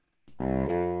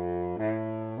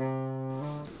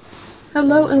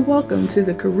Hello and welcome to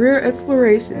the Career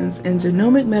Explorations in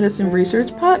Genomic Medicine Research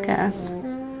podcast.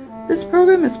 This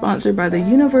program is sponsored by the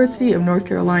University of North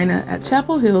Carolina at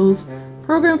Chapel Hill's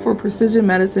Program for Precision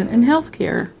Medicine and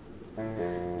Healthcare.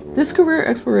 This Career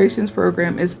Explorations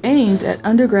program is aimed at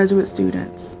undergraduate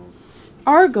students.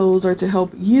 Our goals are to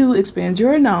help you expand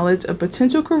your knowledge of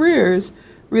potential careers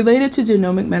related to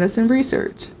genomic medicine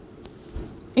research.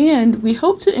 And we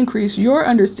hope to increase your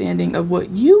understanding of what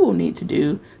you will need to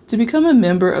do to become a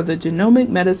member of the genomic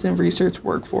medicine research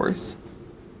workforce.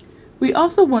 We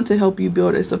also want to help you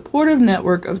build a supportive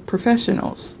network of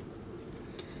professionals.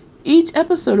 Each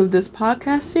episode of this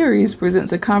podcast series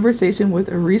presents a conversation with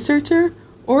a researcher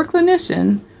or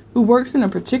clinician who works in a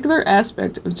particular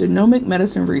aspect of genomic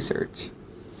medicine research.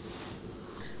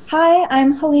 Hi,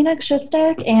 I'm Helena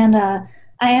Kshustek, and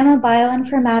I am a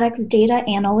bioinformatics data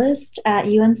analyst at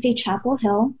UNC Chapel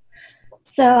Hill.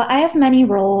 So I have many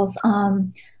roles.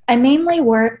 I mainly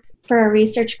work for a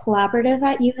research collaborative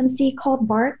at UNC called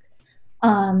BARC,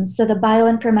 so the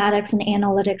Bioinformatics and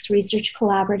Analytics Research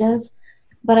Collaborative,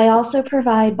 but I also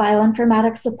provide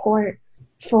bioinformatics support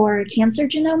for cancer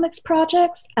genomics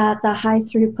projects at the high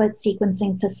throughput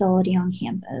sequencing facility on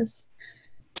campus.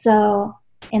 So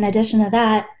in addition to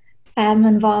that, I am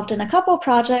involved in a couple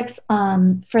projects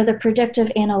for the predictive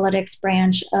analytics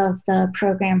branch of the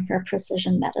Program for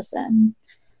Precision Medicine.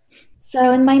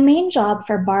 So in my main job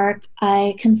for BARC,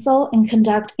 I consult and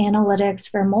conduct analytics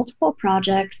for multiple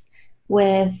projects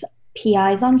with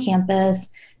PIs on campus,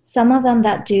 some of them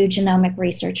that do genomic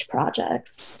research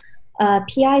projects.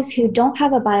 PIs who don't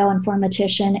have a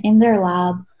bioinformatician in their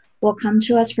lab will come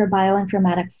to us for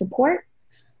bioinformatics support.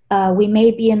 We may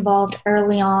be involved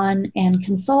early on and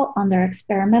consult on their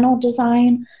experimental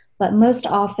design, but most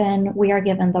often we are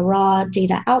given the raw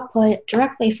data output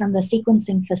directly from the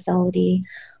sequencing facility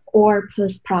or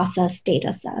post-processed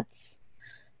data sets.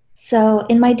 So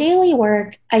in my daily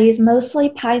work, I use mostly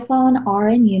Python, R,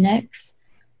 and Unix.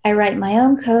 I write my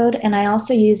own code, and I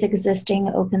also use existing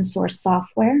open source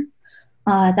software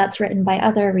that's written by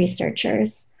other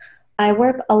researchers. I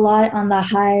work a lot on the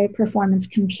high performance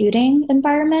computing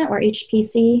environment, or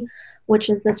HPC, which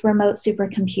is this remote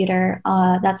supercomputer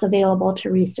that's available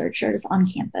to researchers on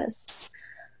campus.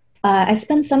 I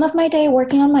spend some of my day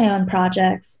working on my own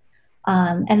projects,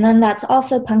 and then that's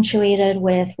also punctuated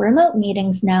with remote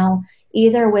meetings now,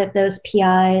 either with those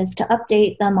PIs to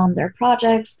update them on their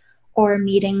projects or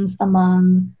meetings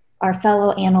among our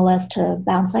fellow analysts to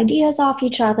bounce ideas off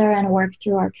each other and work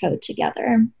through our code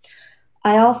together.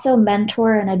 I also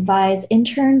mentor and advise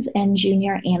interns and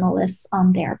junior analysts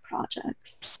on their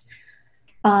projects.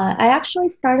 I actually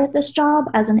started this job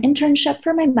as an internship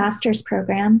for my master's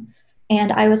program,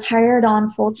 and I was hired on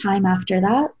full-time after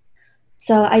that.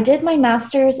 So I did my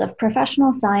master's of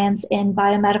professional science in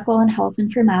biomedical and health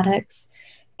informatics,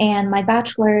 and my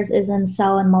bachelor's is in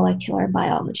cell and molecular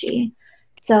biology.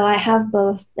 So I have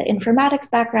both the informatics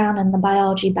background and the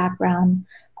biology background,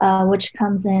 which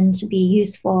comes in to be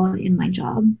useful in my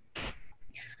job.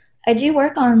 I do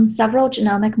work on several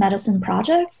genomic medicine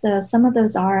projects. So some of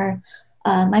those are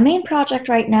my main project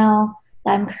right now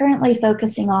that I'm currently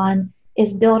focusing on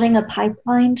is building a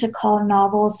pipeline to call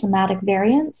novel somatic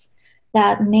variants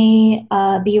that may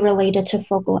be related to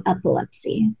focal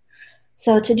epilepsy.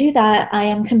 So to do that, I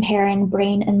am comparing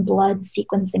brain and blood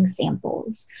sequencing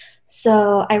samples.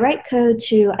 So I write code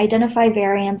to identify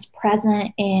variants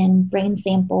present in brain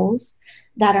samples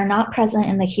that are not present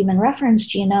in the human reference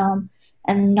genome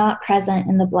and not present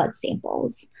in the blood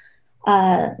samples.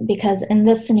 Because in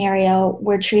this scenario,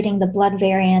 we're treating the blood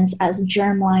variants as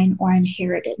germline or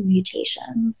inherited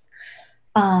mutations.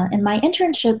 In my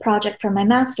internship project for my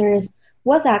master's,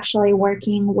 was actually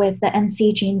working with the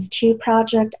NC Genes 2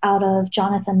 project out of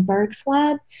Jonathan Berg's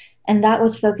lab, and that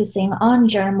was focusing on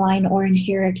germline or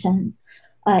inherited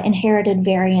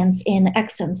variants in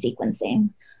exome sequencing,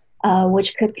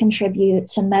 which could contribute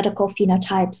to medical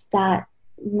phenotypes that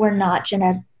were not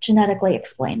genetically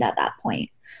explained at that point.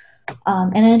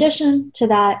 And in addition to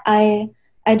that, I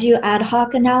do ad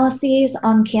hoc analyses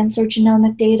on cancer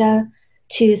genomic data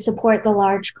to support the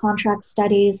large contract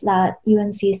studies that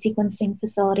UNC sequencing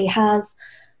facility has,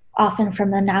 often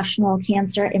from the National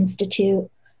Cancer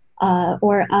Institute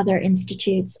or other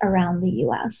institutes around the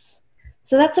US.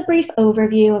 So that's a brief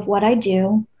overview of what I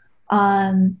do.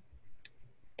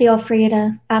 Feel free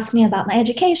to ask me about my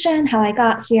education, how I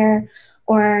got here,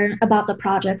 or about the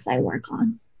projects I work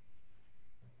on.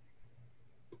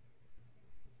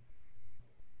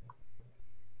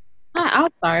 Hi,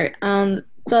 I'll start.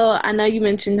 So I know you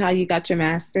mentioned how you got your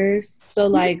master's. So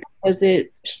was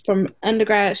it from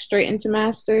undergrad straight into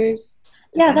master's?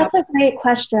 Yeah, that's a great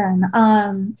question.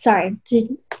 Sorry,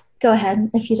 go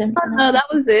ahead if you didn't. No, that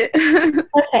was it.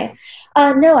 Okay.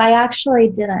 No, I actually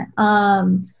didn't.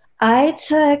 I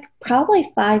took probably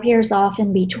 5 years off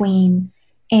in between,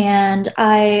 and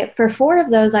for 4 of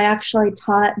those, I actually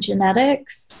taught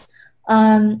genetics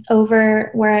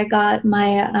over where I got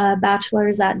my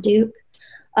bachelor's at Duke.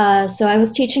 So I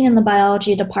was teaching in the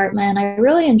biology department. I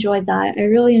really enjoyed that. I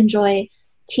really enjoy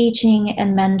teaching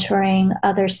and mentoring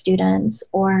other students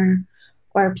or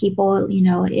people,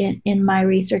 in my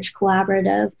research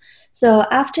collaborative. So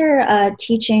after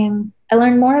teaching, I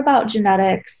learned more about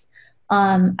genetics.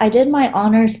 I did my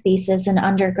honors thesis in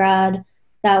undergrad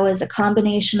that was a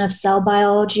combination of cell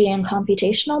biology and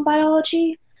computational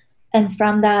biology. And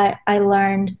from that, I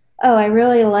learned, oh, I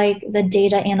really like the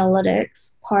data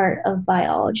analytics part of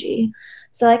biology.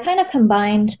 So I kind of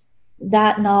combined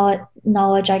that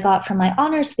knowledge I got from my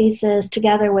honors thesis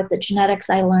together with the genetics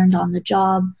I learned on the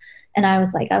job. And I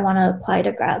was like, I want to apply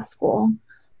to grad school.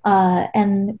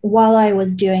 And while I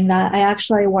was doing that, I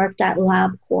actually worked at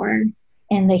LabCorp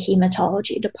in the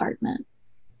hematology department.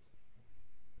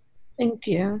 Thank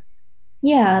you.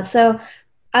 Yeah, so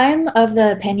I'm of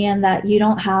the opinion that you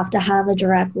don't have to have a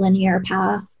direct linear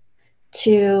path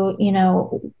to,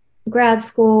 grad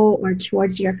school or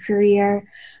towards your career.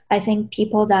 I think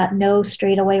people that know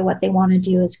straight away what they want to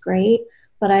do is great,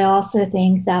 but I also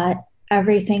think that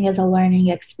everything is a learning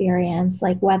experience,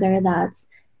 like whether that's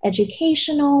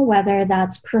educational, whether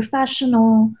that's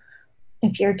professional,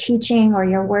 if you're teaching or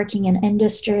you're working in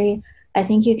industry, I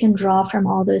think you can draw from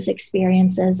all those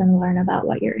experiences and learn about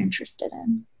what you're interested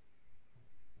in.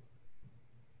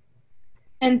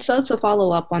 And so to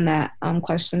follow up on that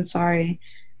question, sorry,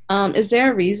 is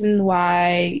there a reason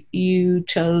why you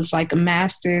chose like a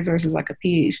master's versus like a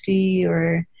PhD,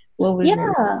 or what was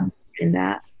in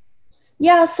that?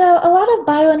 Yeah, so a lot of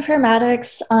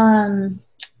bioinformatics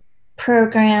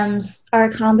programs are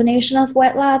a combination of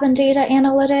wet lab and data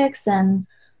analytics, and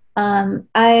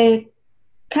I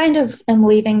kind of am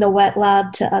leaving the wet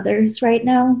lab to others right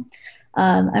now.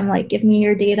 I'm like, give me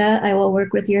your data, I will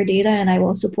work with your data and I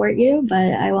will support you,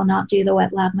 but I will not do the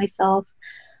wet lab myself.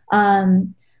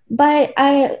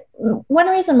 But one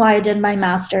reason why I did my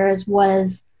master's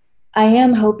was I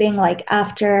am hoping like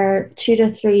after 2 to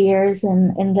 3 years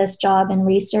in this job in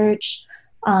research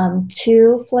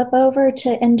to flip over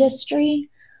to industry.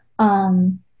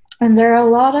 And there are a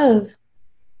lot of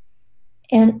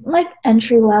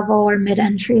entry level or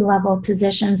mid-entry level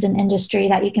positions in industry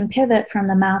that you can pivot from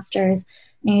the master's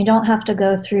and you don't have to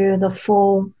go through the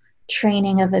full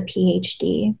training of a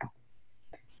PhD.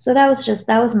 So that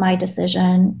was my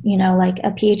decision. Like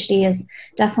a PhD is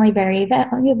definitely very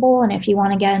valuable. And if you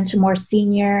want to get into more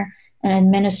senior and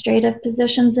administrative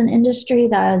positions in industry,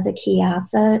 that is a key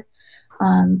asset.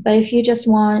 But if you just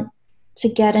want to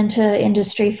get into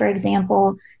industry, for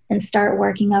example, and start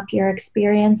working up your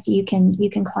experience, you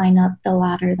can climb up the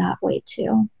ladder that way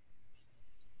too.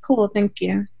 Cool, thank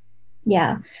you.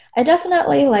 Yeah, I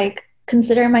definitely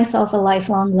consider myself a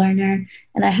lifelong learner,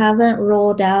 and I haven't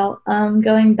ruled out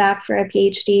going back for a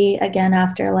PhD again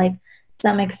after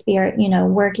some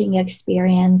experience, working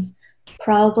experience,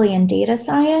 probably in data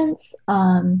science,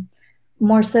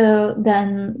 more so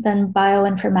than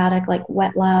bioinformatic, like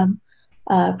wet lab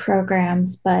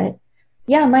programs. But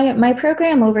yeah, my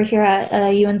program over here at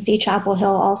UNC Chapel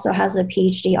Hill also has a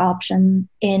PhD option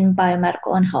in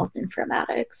biomedical and health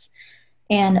informatics.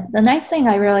 And the nice thing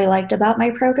I really liked about my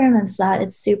program is that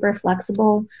it's super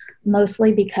flexible,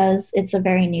 mostly because it's a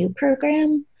very new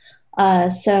program.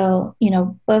 So,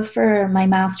 both for my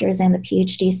master's and the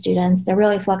PhD students, they're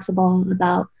really flexible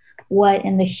about what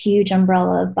in the huge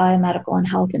umbrella of biomedical and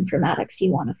health informatics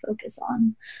you want to focus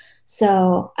on.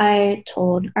 So I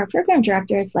told our program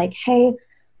directors, hey,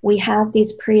 we have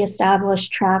these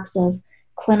pre-established tracks of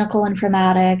clinical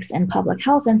informatics and public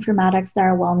health informatics that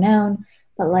are well known,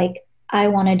 but I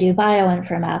want to do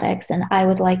bioinformatics and I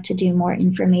would like to do more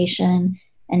information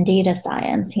and data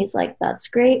science. He's like, that's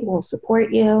great, we'll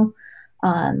support you.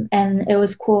 And it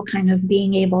was cool kind of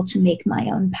being able to make my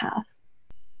own path.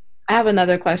 I have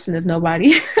another question if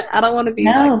nobody, I don't want to be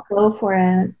No, go for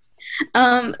it.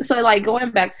 So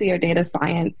going back to your data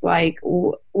science,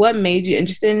 what made you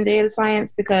interested in data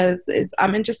science? Because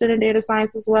I'm interested in data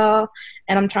science as well.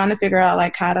 And I'm trying to figure out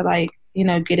how to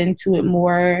get into it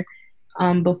more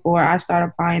before I start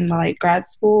applying to grad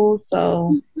school.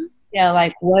 So yeah,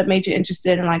 what made you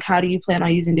interested in how do you plan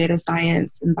on using data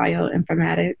science and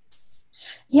bioinformatics?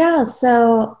 Yeah,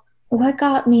 so what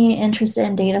got me interested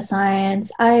in data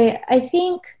science? I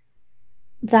think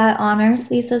that honors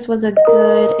thesis was a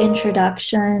good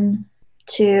introduction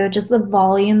to just the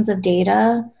volumes of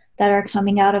data that are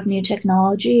coming out of new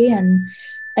technology. And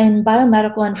in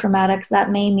biomedical informatics, that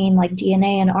may mean like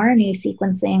DNA and RNA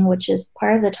sequencing, which is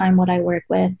part of the time what I work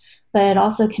with, but it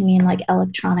also can mean like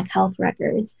electronic health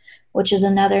records, which is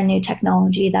another new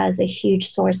technology that is a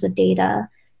huge source of data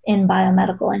in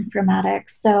biomedical informatics.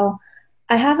 So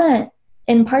I haven't,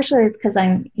 and partially it's because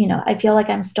I feel like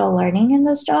I'm still learning in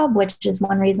this job, which is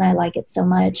one reason I like it so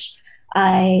much.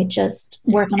 I just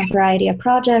work on a variety of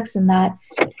projects, and that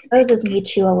exposes me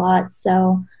to a lot.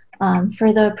 So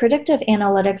for the predictive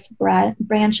analytics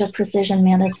branch of precision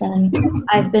medicine,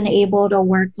 I've been able to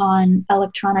work on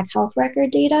electronic health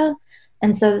record data.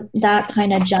 And so that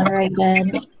kind of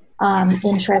generated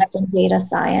interest in data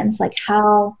science, like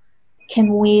how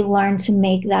can we learn to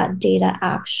make that data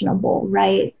actionable,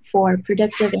 right? For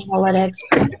predictive analytics,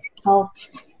 health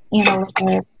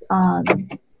analytics,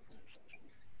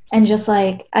 and just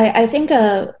like, I think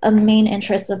a main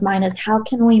interest of mine is how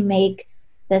can we make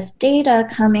this data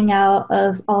coming out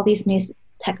of all these new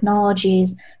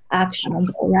technologies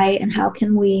actionable, right? And how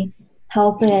can we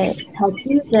help use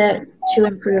it to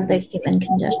improve the human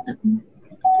condition?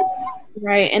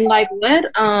 Right. And like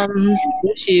what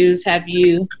issues have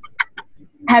you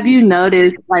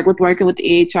noticed like with working with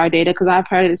the EHR data? Because I've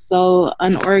heard it's so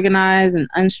unorganized and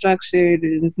unstructured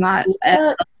and it's not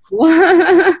as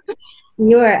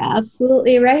You are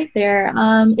absolutely right there.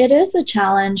 It is a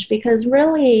challenge because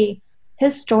really,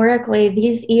 historically,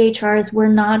 these EHRs were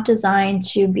not designed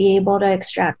to be able to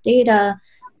extract data.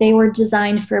 They were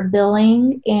designed for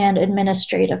billing and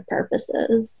administrative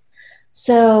purposes.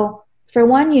 So for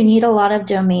one, you need a lot of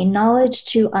domain knowledge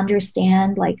to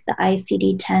understand like the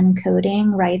ICD-10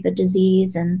 coding, right? The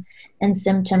disease and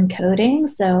symptom coding.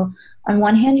 So on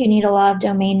one hand, you need a lot of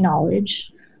domain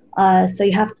knowledge.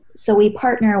 So we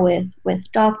partner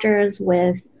with doctors,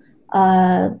 with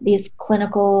these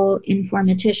clinical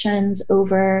informaticians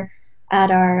over at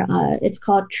our, it's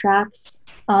called TRACS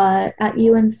at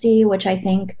UNC, which I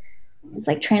think is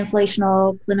like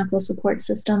Translational Clinical Support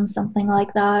System, something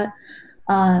like that.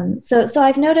 So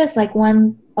I've noticed like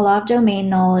one, a lot of domain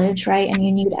knowledge, right? And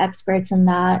you need experts in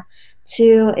that.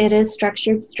 Two, it is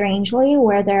structured strangely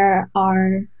where there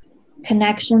are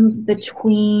connections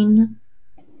between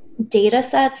data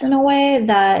sets in a way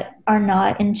that are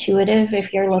not intuitive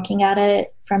if you're looking at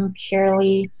it from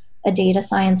purely a data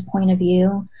science point of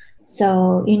view.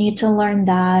 So you need to learn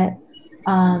that.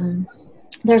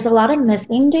 There's a lot of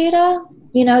missing data.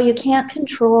 You know, you can't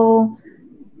control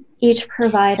each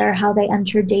provider, how they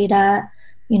enter data.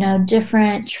 You know,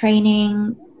 different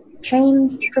trains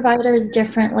providers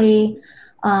differently.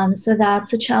 So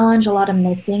that's a challenge, a lot of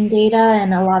missing data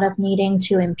and a lot of needing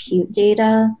to impute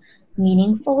data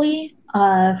meaningfully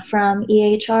from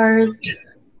EHRs.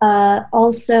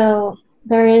 Also,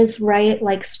 there is, right,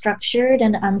 like structured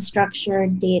and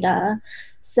unstructured data.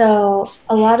 So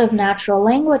a lot of natural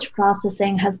language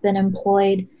processing has been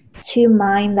employed to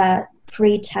mine that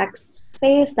free text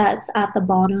space that's at the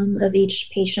bottom of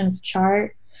each patient's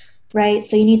chart, right?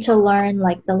 So you need to learn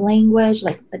like the language,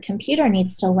 like the computer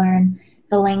needs to learn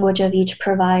the language of each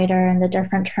provider and the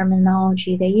different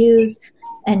terminology they use,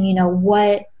 and you know,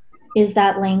 what is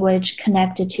that language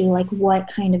connected to, like what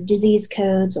kind of disease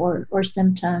codes or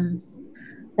symptoms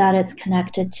that it's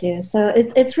connected to. So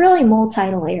it's really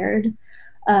multi-layered,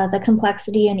 the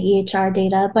complexity in EHR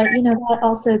data, but you know, that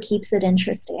also keeps it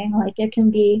interesting. Like it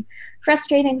can be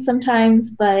frustrating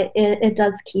sometimes, but it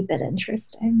does keep it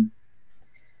interesting.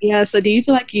 Yeah, so do you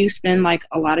feel like you spend like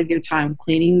a lot of your time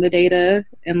cleaning the data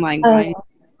and like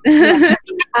yeah,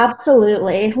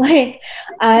 absolutely. Like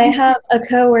I have a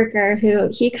coworker who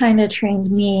he kind of trained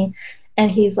me,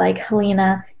 and he's like,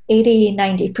 Helena,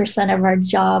 80-90% of our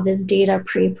job is data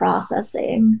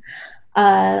pre-processing.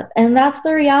 And that's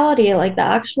the reality. Like the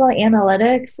actual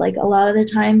analytics, like a lot of the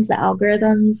times the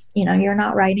algorithms, you know, you're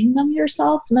not writing them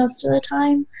yourselves most of the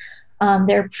time.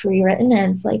 They're pre-written,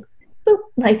 and it's like, boop,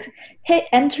 like hit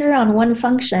enter on one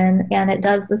function and it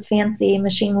does this fancy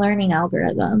machine learning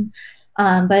algorithm.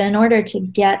 But in order to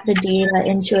get the data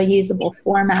into a usable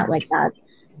format like that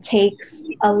takes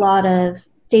a lot of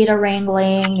data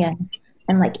wrangling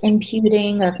and like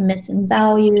imputing of missing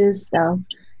values. So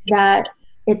that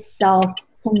itself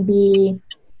can be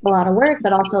a lot of work,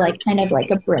 but also like kind of like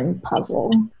a brain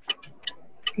puzzle.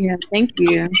 Yeah, thank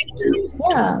you.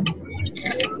 Yeah.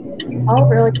 All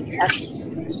really good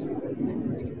questions.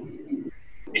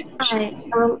 Hi,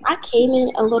 I came in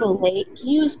a little late. Can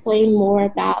you explain more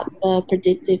about the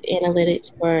predictive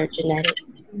analytics for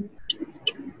genetics?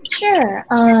 Sure.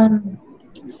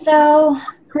 So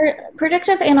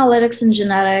predictive analytics and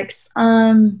genetics,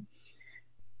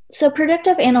 So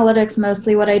predictive analytics,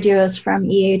 mostly what I do is from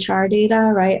EHR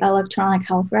data, right? Electronic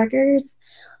health records.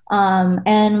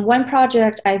 And one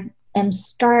project I am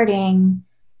starting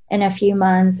in a few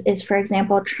months is, for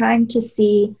example, trying to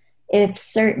see if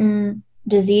certain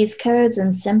disease codes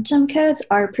and symptom codes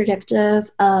are predictive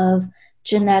of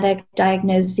genetic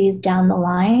diagnoses down the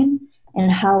line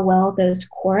and how well those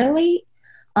correlate.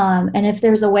 And if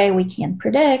there's a way we can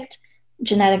predict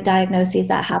genetic diagnoses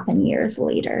that happen years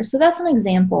later. So that's an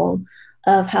example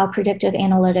of how predictive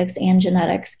analytics and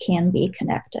genetics can be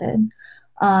connected.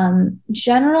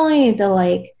 Generally,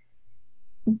 the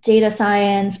data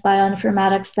science,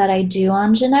 bioinformatics that I do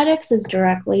on genetics is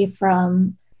directly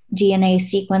from DNA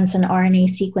sequence and RNA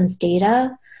sequence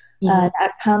data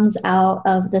that comes out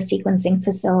of the sequencing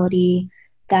facility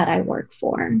that I work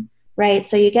for, right?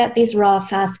 So you get these raw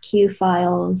FASTQ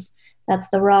files, that's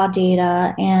the raw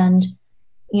data, and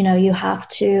you have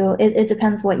to, it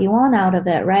depends what you want out of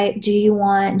it, right? Do you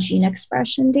want gene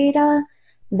expression data?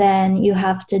 Then you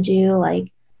have to do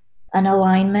an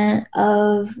alignment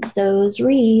of those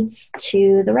reads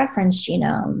to the reference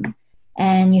genome.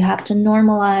 And you have to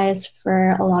normalize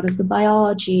for a lot of the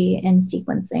biology in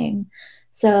sequencing.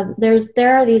 So there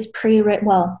are these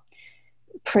pre-written,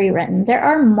 there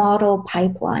are model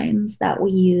pipelines that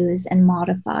we use and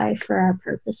modify for our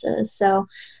purposes. So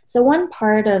one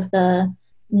part of the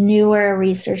newer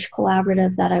research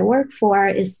collaborative that I work for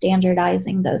is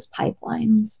standardizing those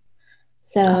pipelines.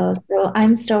 So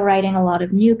I'm still writing a lot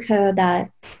of new code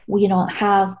that we don't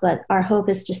have, but our hope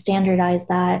is to standardize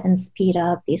that and speed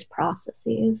up these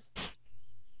processes.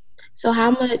 So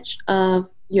how much of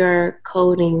your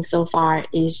coding so far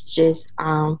is just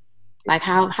how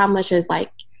much has the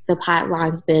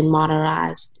pipelines been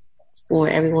modernized for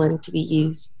everyone to be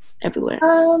used everywhere?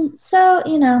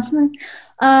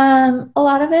 A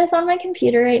lot of it is on my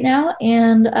computer right now,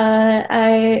 and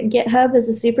GitHub is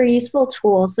a super useful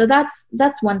tool. So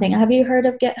that's one thing. Have you heard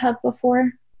of GitHub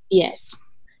before? Yes.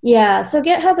 Yeah, so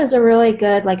GitHub is a really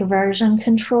good version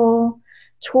control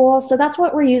tool. So that's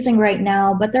what we're using right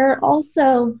now. But there are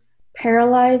also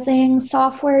parallelizing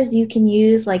softwares you can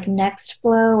use like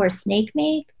Nextflow or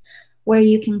SnakeMake, where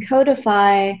you can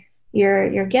codify your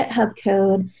GitHub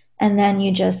code, and then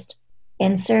you just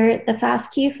insert the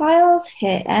FASTQ files,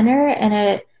 hit enter,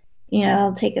 and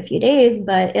it'll take a few days,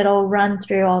 but it'll run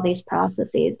through all these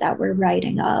processes that we're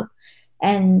writing up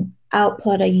and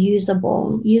output a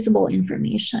usable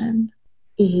information.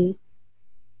 Mm-hmm.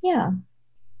 Yeah.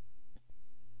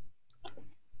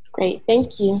 Great,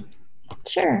 thank you.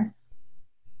 Sure.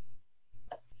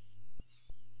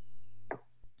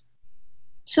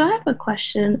 So I have a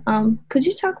question. Could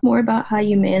you talk more about how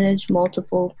you manage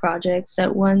multiple projects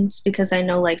at once? Because I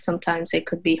know sometimes it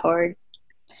could be hard.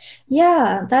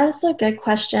 Yeah, that is a good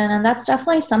question. And that's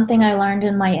definitely something I learned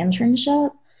in my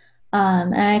internship.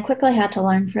 And I quickly had to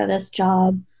learn for this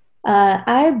job. At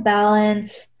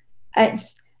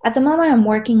the moment I'm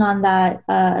working on that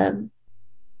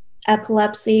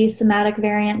epilepsy somatic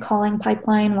variant calling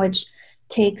pipeline, which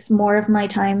takes more of my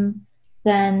time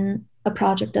than a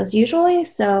project does usually.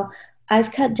 So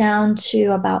I've cut down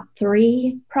to about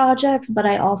 3 projects, but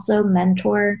I also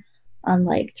mentor on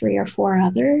 3 or 4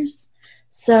 others.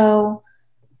 So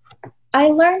I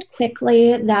learned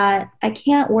quickly that I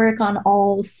can't work on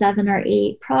all 7 or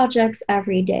 8 projects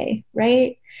every day,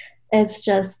 right? It's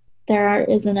just there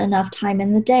isn't enough time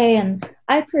in the day, and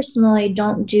I personally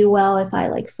don't do well if I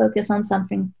focus on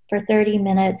something for 30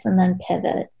 minutes and then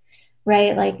pivot,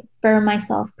 right? For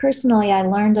myself personally, I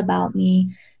learned about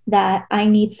me that I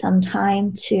need some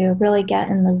time to really get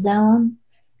in the zone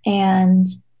and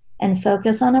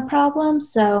focus on a problem.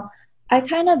 So I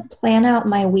kind of plan out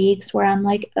my weeks where I'm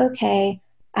okay,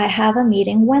 I have a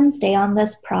meeting Wednesday on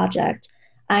this project.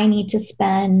 I need to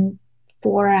spend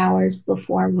 4 hours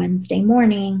before Wednesday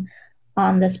morning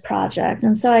on this project.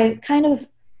 And so I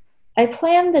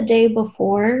plan the day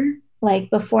before,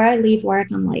 before I leave work,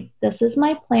 I'm this is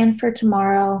my plan for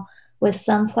tomorrow with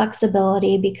some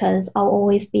flexibility, because I'll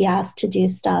always be asked to do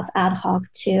stuff ad hoc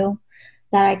too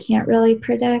that I can't really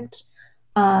predict.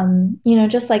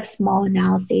 Just small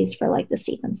analyses for the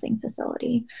sequencing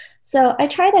facility. So I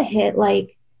try to hit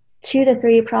 2 to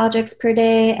 3 projects per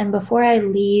day. And before I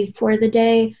leave for the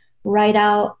day, write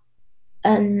out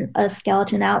a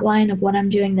skeleton outline of what I'm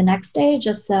doing the next day,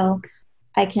 just so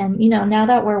I can, now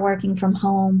that we're working from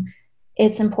home,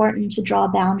 it's important to draw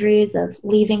boundaries of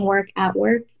leaving work at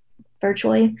work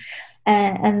virtually,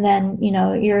 and then,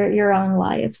 your own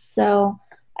life. So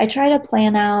I try to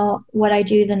plan out what I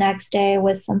do the next day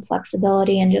with some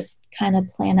flexibility, and just kind of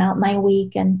plan out my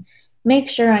week and make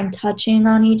sure I'm touching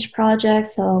on each project.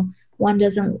 So one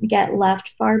doesn't get left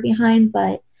far behind,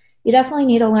 but you definitely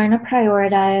need to learn to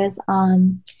prioritize.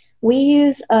 We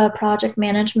use a project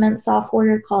management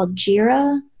software called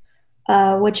Jira,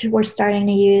 which we're starting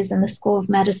to use in the School of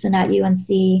Medicine at UNC.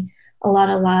 A lot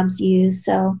of labs use.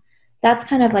 So that's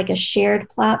kind of like a shared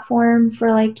platform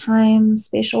for like time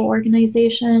spatial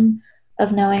organization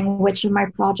of knowing which of my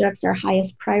projects are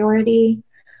highest priority.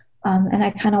 And I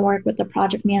kind of work with the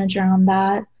project manager on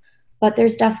that. But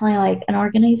there's definitely like an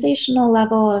organizational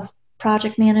level of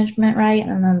project management, right?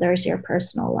 And then there's your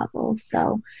personal level.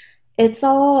 So it's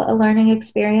all a learning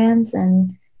experience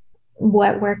and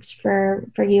what works for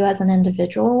you as an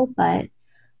individual, but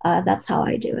that's how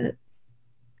I do it.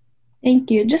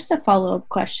 Thank you. Just a follow-up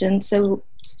question. So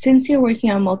since you're working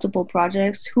on multiple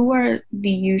projects, who are the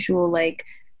usual like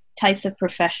types of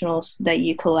professionals that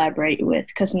you collaborate with?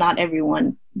 Because not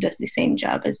everyone does the same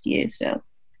job as you. So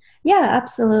yeah,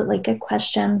 absolutely. Good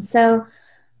question. So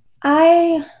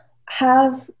I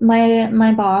have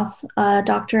my boss,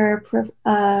 Dr.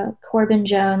 Corbin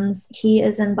Jones. He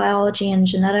is in biology and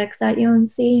genetics at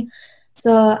UNC.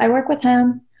 So I work with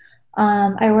him.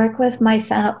 I work with my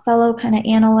fellow kind of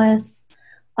analysts.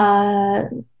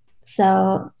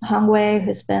 So Hongwei,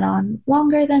 who's been on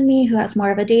longer than me, who has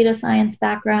more of a data science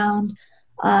background,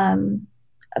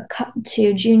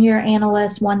 to junior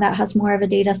analysts, one that has more of a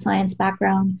data science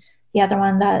background, the other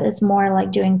one that is more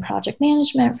like doing project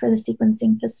management for the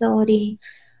sequencing facility.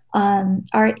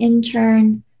 Our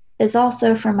intern is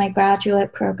also from my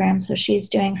graduate program, so she's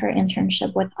doing her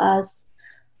internship with us.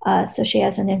 So she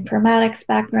has an informatics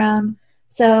background.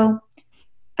 So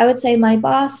I would say my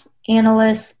boss,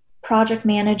 analysts, project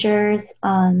managers,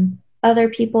 other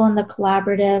people in the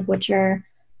collaborative, which are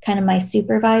kind of my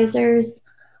supervisors,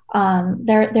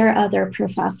 there are other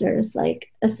professors like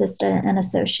assistant and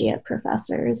associate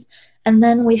professors. And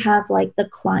then we have like the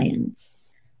clients,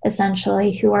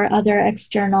 essentially, who are other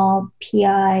external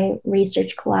PI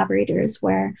research collaborators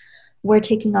where we're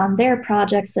taking on their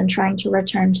projects and trying to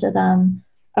return to them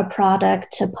a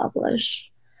product to publish.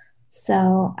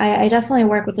 So I definitely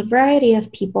work with a variety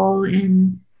of people,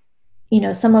 and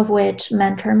some of which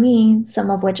mentor me,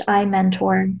 some of which I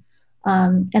mentor.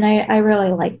 And I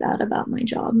really like that about my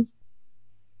job.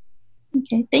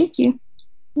 Okay, thank you.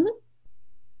 Mm-hmm.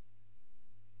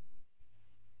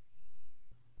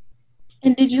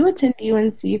 And did you attend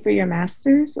UNC for your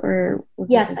master's, or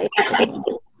yes, I did.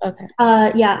 Okay.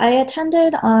 Yeah, I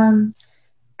attended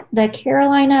the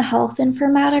Carolina Health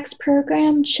Informatics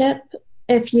Program, CHIP.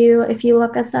 If you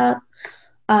look us up,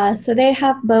 so they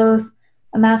have both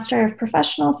a Master of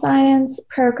Professional Science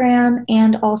program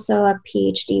and also a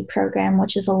PhD program,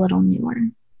 which is a little newer.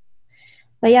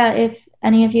 But yeah, if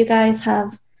any of you guys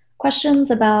have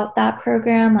questions about that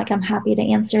program, like I'm happy to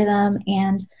answer them.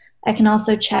 And I can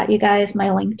also chat you guys my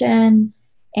LinkedIn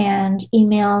and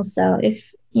email. So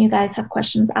if you guys have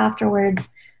questions afterwards,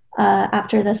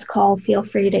 after this call, feel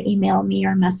free to email me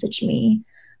or message me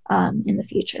in the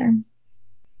future.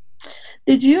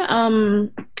 Did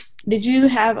you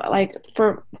have like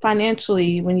for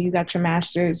financially when you got your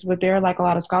master's, were there like a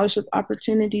lot of scholarship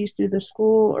opportunities through the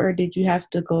school, or did you have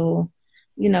to go,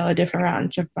 a different route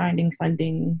into finding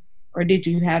funding, or did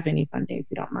you have any funding, if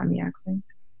you don't mind me asking?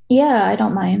 Yeah, I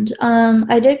don't mind.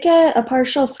 I did get a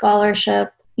partial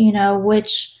scholarship,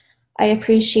 which I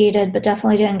appreciated, but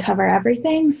definitely didn't cover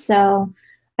everything. So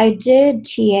I did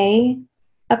TA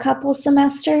a couple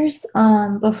semesters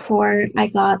before I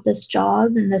got this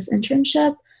job and this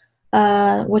internship,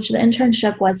 which the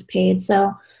internship was paid.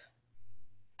 So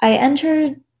I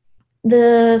entered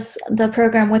the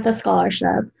program with a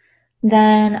scholarship.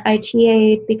 Then I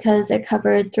TA'd because it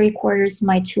covered 3/4 of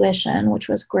my tuition, which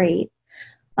was great.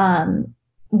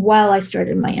 While I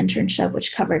started my internship,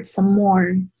 which covered some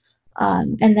more.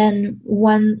 And then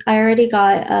when I already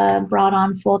got brought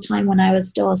on full-time when I was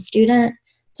still a student,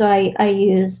 so I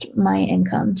used my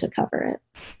income to cover it.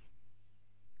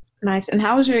 Nice. And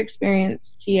how was your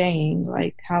experience TAing?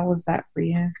 Like, how was that for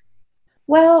you?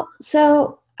 Well,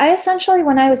 so I essentially,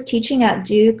 when I was teaching at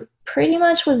Duke, pretty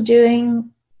much was doing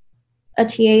a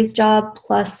TA's job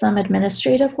plus some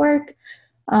administrative work.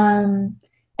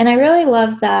 And I really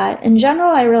loved that. In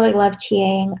general, I really loved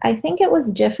TAing. I think it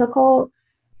was difficult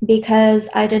because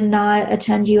I did not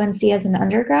attend UNC as an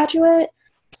undergraduate.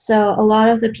 So a lot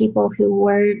of the people who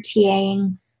were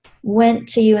TAing went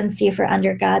to UNC for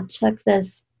undergrad, took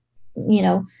this,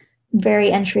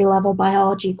 very entry-level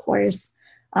biology course,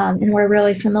 and were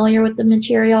really familiar with the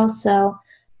material. So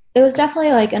it was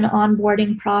definitely like an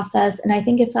onboarding process. And I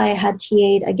think if I had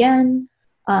TA'd again,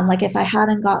 like if I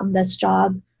hadn't gotten this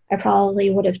job, I probably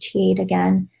would have TA'd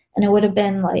again, and it would have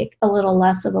been like a little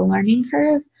less of a learning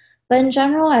curve. But in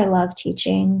general, I love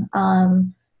teaching.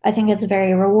 I think it's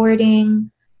very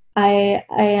rewarding. I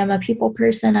am a people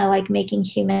person. I like making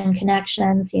human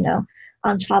connections,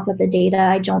 on top of the data.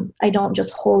 I don't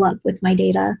just hole up with my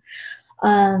data.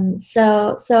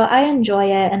 So I enjoy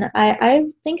it, and I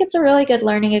think it's a really good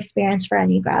learning experience for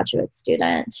any graduate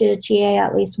student to TA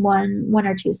at least one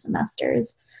or two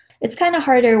semesters. It's kind of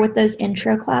harder with those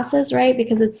intro classes, right?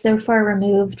 Because it's so far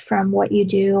removed from what you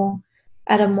do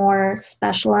at a more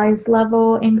specialized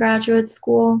level in graduate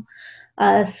school.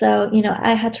 So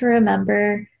I had to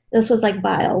remember, this was like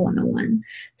Bio 101.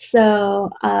 So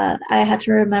I had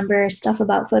to remember stuff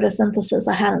about photosynthesis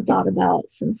I hadn't thought about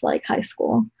since like high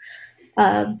school.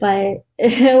 But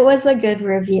it was a good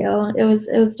review. It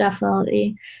was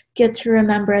definitely good to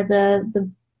remember the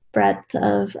breadth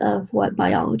of what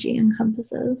biology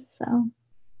encompasses. So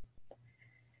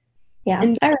yeah,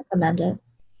 I recommend it.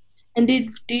 And do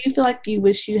you feel like you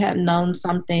wish you had known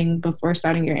something before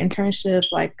starting your internship?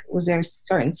 Like, was there a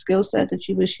certain skill set that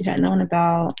you wish you had known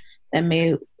about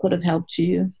that could have helped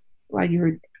you while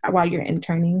you're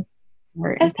interning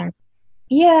or intern?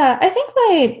 I think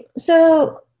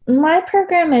my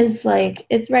program is like,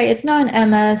 it's not an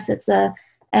MS, it's a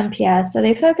MPS. So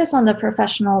they focus on the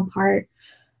professional part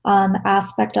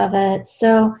aspect of it.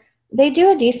 So they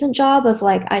do a decent job of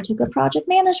like, I took a project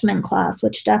management class,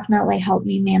 which definitely helped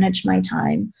me manage my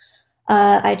time.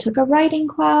 I took a writing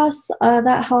class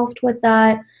that helped with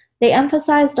that. They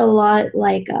emphasized a lot,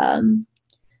 like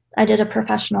I did a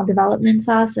professional development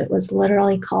class. It was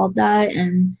literally called that.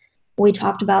 And we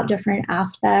talked about different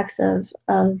aspects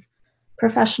of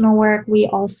professional work. We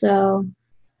also,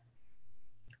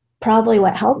 probably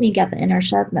what helped me get the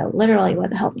internship, no, literally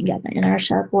what helped me get the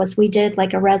internship was we did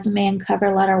like a resume and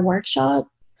cover letter workshop.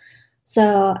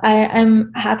 So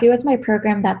I'm happy with my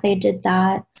program that they did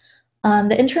that.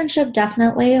 The internship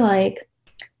definitely, like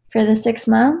for the 6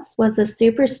 months, was a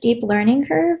super steep learning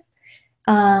curve.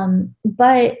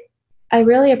 But I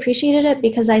really appreciated it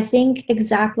because I think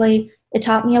it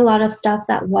taught me a lot of stuff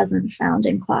that wasn't found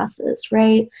in classes,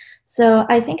 right? So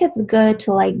I think it's good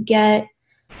to like get,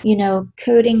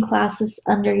 coding classes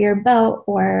under your belt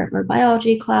or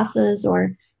biology classes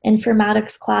or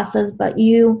informatics classes, but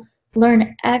you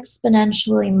learn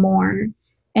exponentially more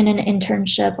in an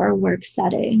internship or work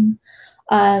setting.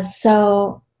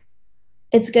 So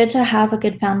it's good to have a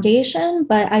good foundation,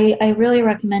 but I really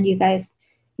recommend you guys,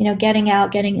 getting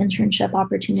internship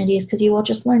opportunities because you will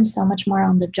just learn so much more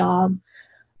on the job.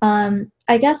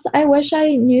 I guess I wish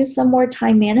I knew some more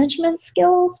time management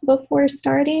skills before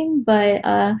starting, but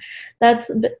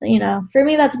that's, for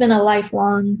me, that's been a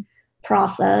lifelong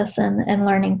process and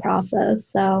learning process.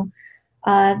 So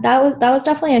that was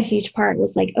definitely a huge part.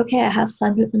 Was like, okay, I have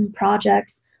 7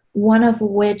 projects, one of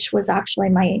which was actually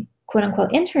my quote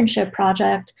unquote internship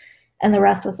project, and the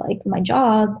rest was like my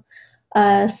job.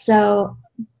 So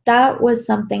that was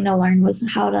something to learn, was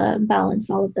how to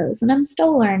balance all of those. And I'm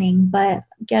still learning, but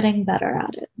getting better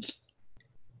at it.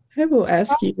 I will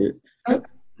ask you.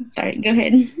 Sorry, go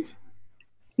ahead.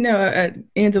 No,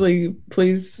 Anjali,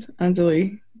 please,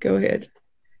 Anjali, go ahead.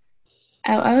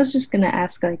 I was just going to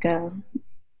ask like a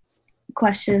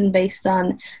question based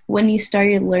on when you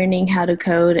started learning how to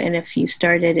code and if you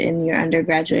started in your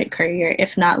undergraduate career.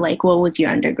 If not, like, what was your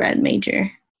undergrad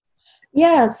major?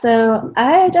 Yeah, so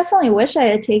I definitely wish I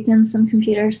had taken some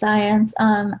computer science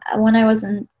when I was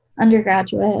an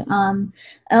undergraduate. I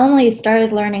only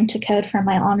started learning to code for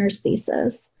my honors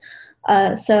thesis.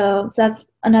 So that's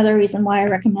another reason why I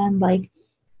recommend like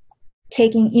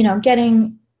taking,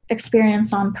 getting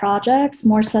experience on projects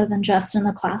more so than just in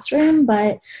the classroom.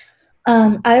 But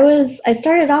I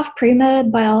started off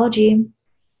pre-med biology.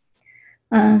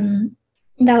 That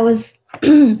was,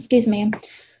 excuse me.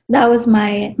 That was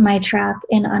my track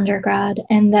in undergrad,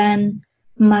 and then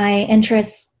my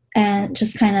interests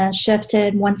just kind of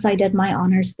shifted once I did my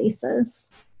honors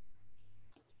thesis.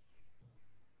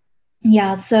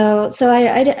 Yeah, so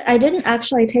I didn't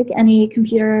actually take any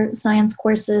computer science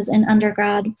courses in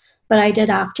undergrad, but I did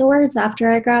afterwards after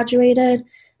I graduated,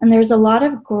 and there's a lot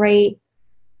of great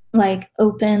like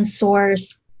open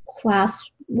source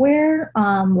classware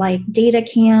like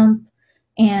DataCamp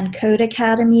and Code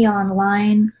Academy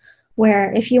online,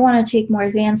 where if you want to take more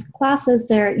advanced classes,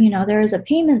 there is a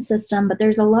payment system, but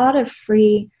there's a lot of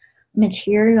free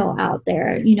material out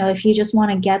there, if you just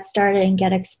want to get started and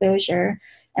get exposure.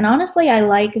 And honestly, I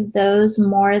like those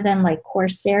more than like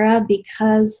Coursera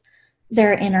because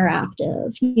they're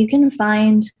interactive. You can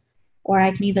find, or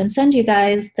I can even send you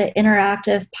guys the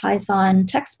interactive Python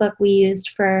textbook we used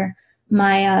for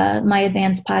my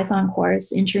advanced Python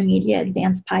course, intermediate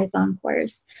advanced Python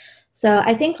course. So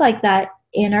I think like that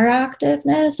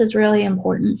interactiveness is really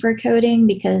important for coding,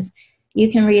 because you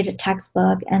can read a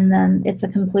textbook and then it's a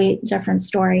complete different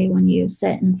story when you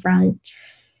sit in front,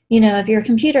 of your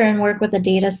computer and work with a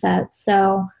data set.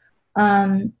 So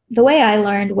the way I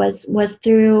learned was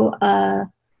through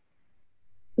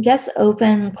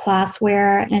open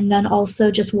classware, and then also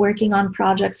just working on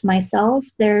projects myself.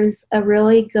 There's a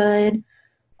really good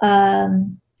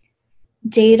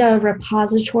data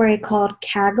repository called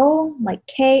Kaggle, like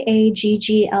Kaggle,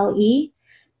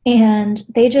 and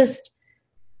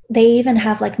they even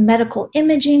have like medical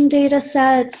imaging data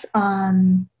sets,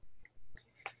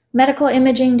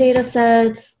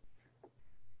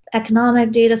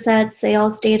 economic data sets,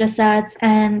 sales data sets,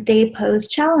 and they pose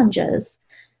challenges.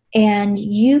 And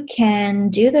you can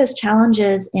do those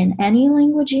challenges in any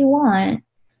language you want,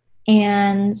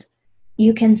 and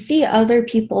you can see other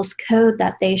people's code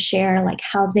that they share, like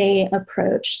how they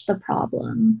approached the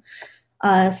problem.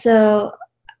 So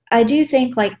I do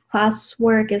think like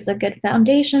classwork is a good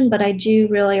foundation, but I do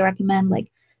really recommend like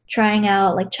trying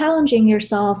out, like challenging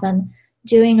yourself and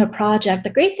doing a project. The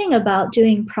great thing about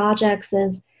doing projects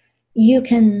is you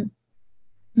can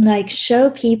like show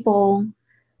people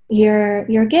your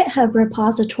GitHub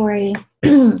repository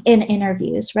in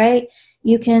interviews, right?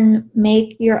 You can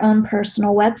make your own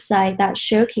personal website that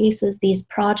showcases these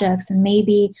projects, and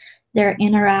maybe they're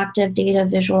interactive data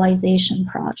visualization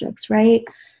projects, right?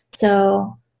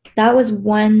 So that was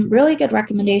one really good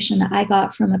recommendation that I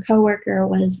got from a coworker,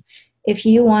 was if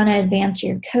you want to advance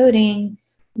your coding,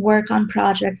 work on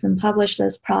projects and publish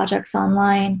those projects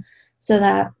online so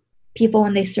that people,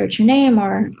 when they search your name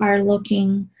or are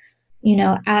looking,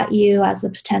 at you as a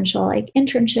potential like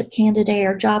internship candidate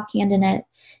or job candidate,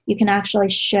 you can actually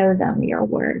show them your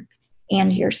work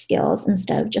and your skills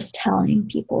instead of just telling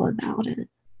people about it.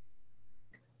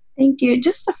 Thank you.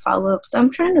 Just a follow-up. So I'm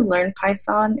trying to learn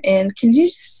Python, and can you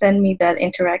just send me that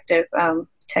interactive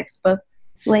textbook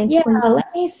link? Yeah, let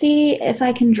me see if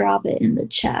I can drop it in the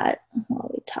chat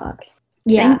while we talk.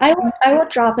 Yeah, I will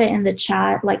drop it in the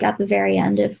chat, like at the very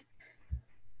end, if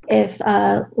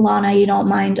Lana, you don't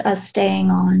mind us staying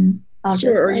on. I'll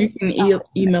sure, just or you can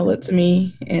email it to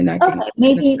me, and I can. Okay,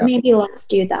 maybe let's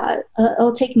do that.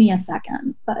 It'll take me a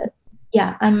second, but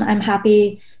yeah, I'm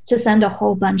happy to send a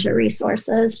whole bunch of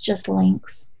resources, just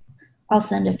links. I'll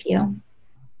send a few.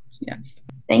 Yes.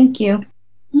 Thank you.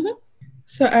 Mm-hmm.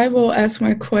 So I will ask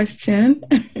my question.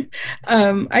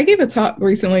 I gave a talk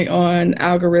recently on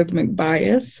algorithmic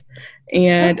bias,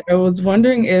 and I was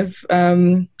wondering if,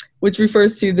 which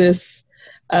refers to this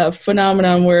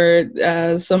phenomenon where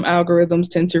some algorithms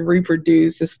tend to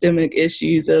reproduce systemic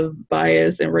issues of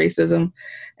bias and racism.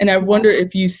 And I wonder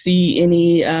if you see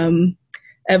any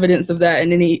evidence of that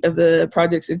in any of the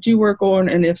projects that you work on,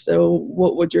 and if so,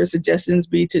 what would your suggestions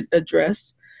be to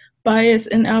address bias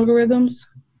in algorithms?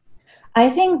 I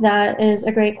think that is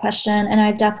a great question, and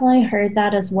I've definitely heard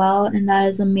that as well, and that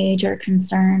is a major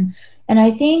concern. And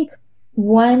I think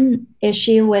one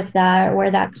issue with that,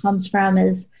 where that comes from,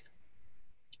 is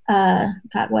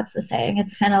God, what's the saying?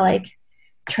 It's kind of like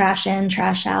trash in,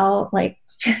 trash out, like,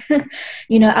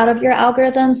 out of your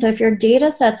algorithm. So if your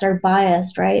data sets are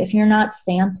biased, right, if you're not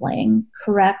sampling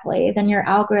correctly, then your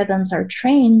algorithms are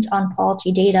trained on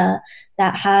faulty data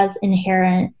that has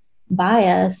inherent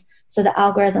bias. So the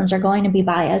algorithms are going to be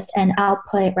biased and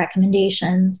output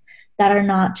recommendations that are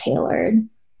not tailored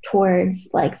towards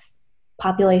like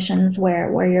populations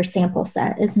where your sample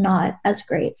set is not as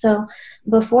great. So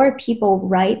before people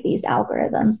write these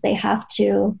algorithms, they have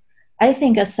to, I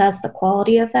think, assess the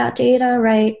quality of that data,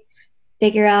 right?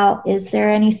 Figure out, is there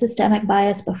any systemic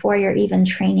bias before you're even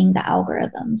training the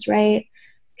algorithms, right?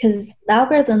 Because the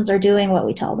algorithms are doing what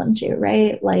we tell them to,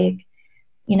 right? Like,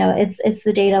 it's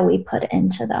the data we put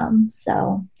into them.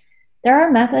 So there are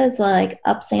methods like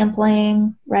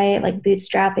upsampling, right? Like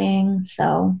bootstrapping.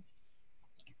 So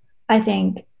I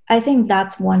think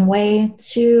that's one way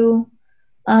to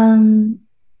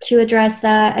address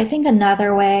that. I think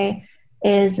another way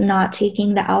is not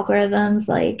taking the algorithms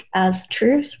like as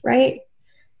truth, right?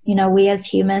 We as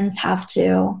humans have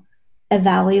to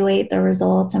evaluate the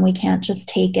results, and we can't just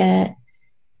take it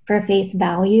for face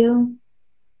value.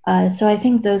 So I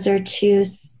think those are two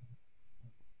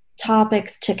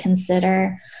topics to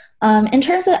consider. In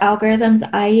terms of algorithms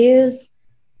I use,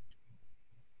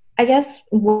 I guess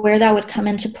where that would come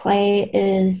into play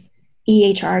is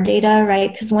EHR data,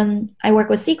 right? Because when I work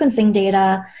with sequencing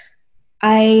data,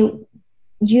 I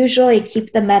usually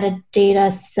keep the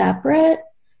metadata separate,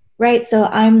 right? So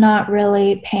I'm not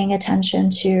really paying attention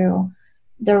to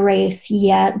the race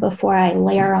yet before I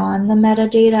layer on the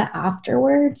metadata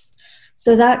afterwards.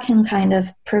 So that can kind of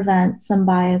prevent some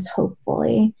bias,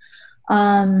 hopefully.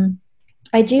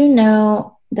 I do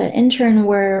know the intern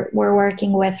we're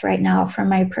working with right now for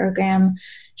my program,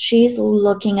 she's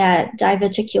looking at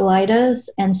diverticulitis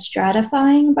and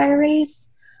stratifying by race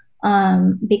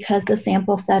because the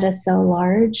sample set is so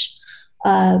large.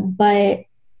 But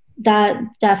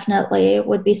that definitely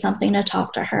would be something to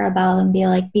talk to her about and be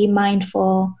like, be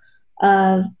mindful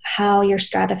of how your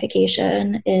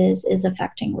stratification is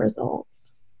affecting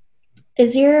results.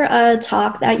 Is your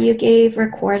talk that you gave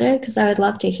recorded? Because I would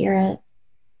love to hear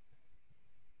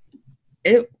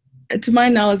it. To my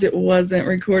knowledge, it wasn't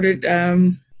recorded,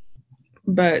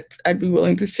 but I'd be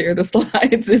willing to share the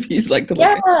slides if you'd like to look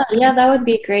at it. Yeah, that would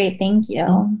be great. Thank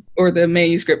you. Or the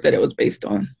manuscript that it was based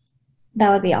on. That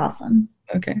would be awesome.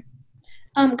 Okay.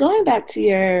 Going back to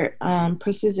your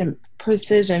precision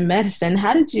medicine,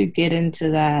 how did you get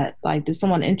into that? Like, did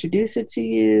someone introduce it to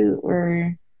you,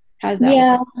 or how did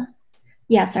that work?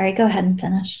 Yeah, sorry, go ahead and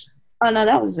finish. Oh, no,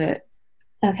 that was it.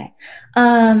 Okay.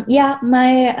 My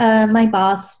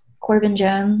boss, Corbin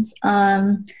Jones,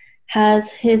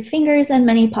 has his fingers in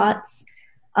many pots.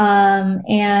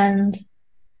 And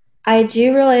I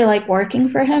do really like working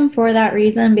for him for that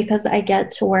reason, because I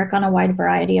get to work on a wide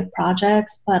variety of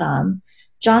projects. But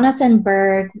Jonathan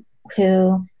Berg,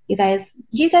 who do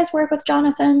you guys work with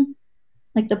Jonathan?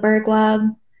 Like the Berg Lab?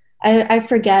 I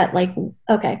forget,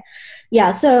 okay.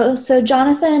 Yeah, so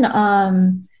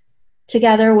Jonathan,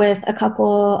 together with a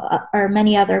couple or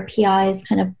many other PIs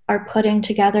kind of are putting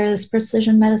together this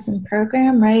precision medicine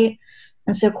program, right?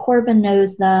 And so Corbin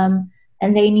knows them,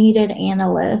 and they needed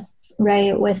analysts,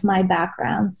 right, with my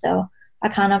background. So I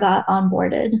kind of got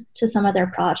onboarded to some of their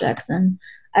projects, and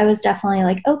I was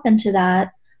definitely open to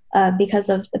that because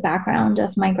of the background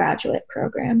of my graduate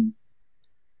program.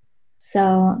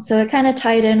 So it kind of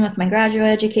tied in with my graduate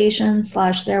education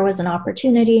 / there was an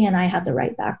opportunity and I had the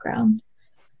right background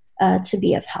to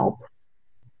be of help.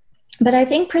 But I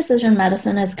think precision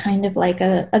medicine is kind of like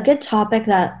a good topic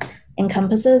that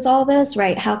encompasses all this,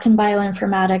 right? How can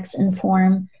bioinformatics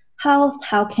inform health?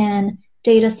 How can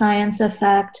data science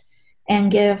affect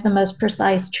and give the most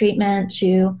precise treatment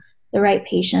to the right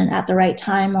patient at the right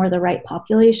time, or the right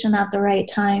population at the right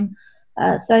time?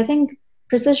 So I think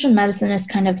precision medicine is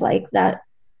kind of like that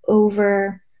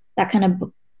kind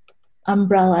of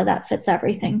umbrella that fits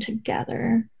everything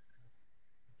together.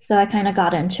 So I kind of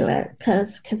got into it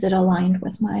because it aligned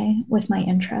with my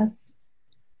interests.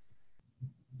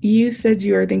 You said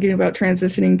you are thinking about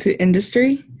transitioning to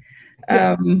industry.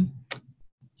 Yeah.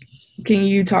 Can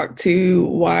you talk to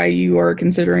why you are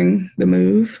considering the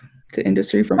move to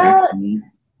industry from academia?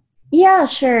 Yeah,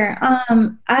 sure.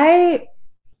 I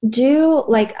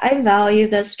value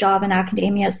this job in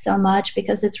academia so much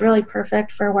because it's really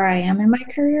perfect for where I am in my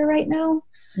career right now.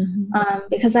 Mm-hmm.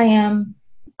 Because I am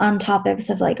on topics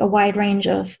of a wide range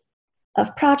of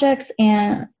projects,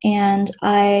 and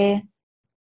I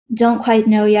don't quite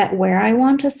know yet where I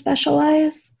want to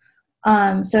specialize.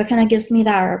 So it kind of gives me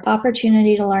that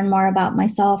opportunity to learn more about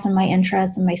myself and my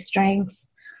interests and my strengths.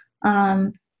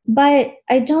 But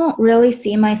I don't really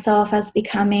see myself as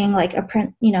becoming if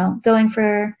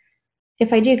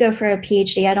I do go for a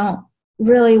PhD, I don't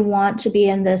really want to be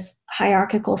in this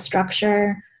hierarchical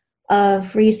structure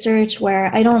of research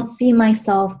where I don't see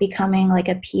myself becoming like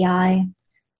a PI,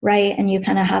 right? And you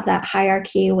kind of have that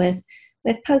hierarchy with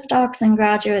postdocs and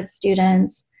graduate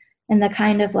students and the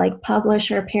kind of publish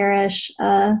or perish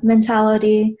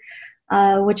mentality,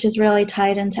 which is really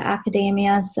tied into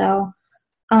academia. So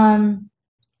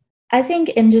I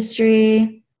think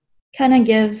industry kind of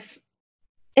gives,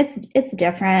 it's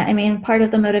different. I mean, part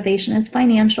of the motivation is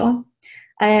financial.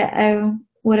 I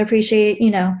would appreciate,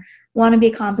 want to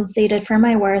be compensated for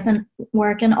my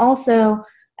work. And also,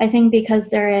 I think because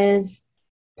there is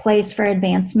place for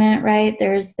advancement, right?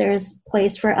 There's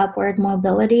place for upward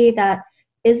mobility that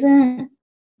isn't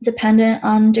dependent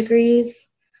on degrees,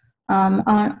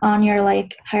 on your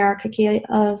hierarchy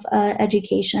of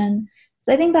education.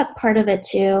 So I think that's part of it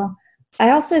too. I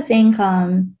also think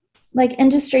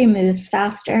industry moves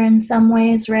faster in some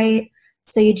ways, right?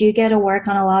 So you do get to work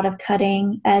on a lot of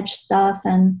cutting edge stuff,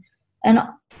 and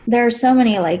there are so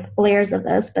many layers of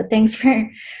this, but thanks for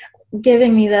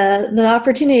giving me the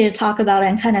opportunity to talk about it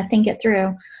and kind of think it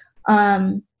through.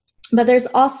 But there's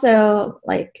also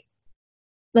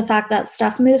the fact that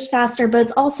stuff moves faster, but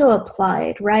it's also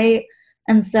applied, right?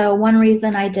 And so one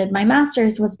reason I did my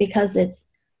master's was because it's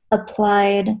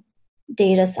applied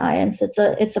data science.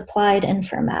 It's applied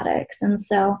informatics. And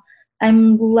so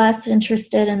I'm less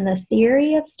interested in the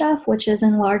theory of stuff, which is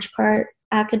in large part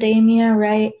academia,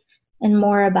 right? And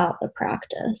more about the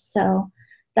practice. So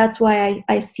that's why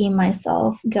I see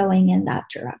myself going in that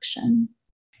direction.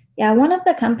 Yeah, one of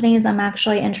the companies I'm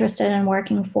actually interested in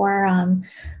working for,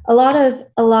 a lot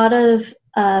of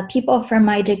people from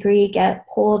my degree get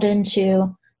pulled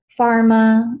into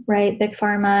pharma, right? Big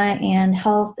pharma and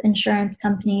health insurance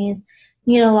companies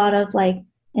need a lot of like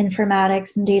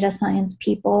informatics and data science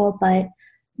people, but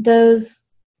those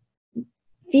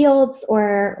fields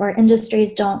or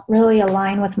industries don't really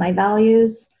align with my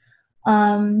values,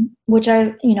 which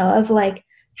of like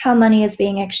how money is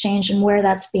being exchanged and where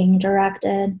that's being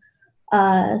directed.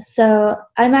 So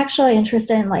I'm actually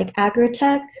interested in like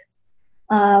agritech,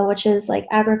 which is like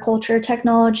agriculture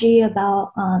technology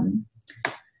about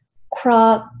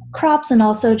crops and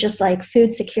also just like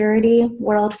food security,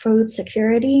 world food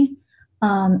security.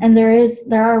 And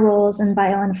there are roles in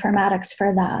bioinformatics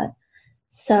for that.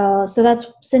 So that's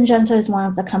Syngenta is one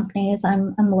of the companies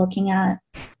I'm looking at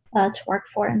to work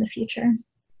for in the future.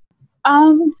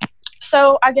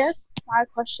 So I guess my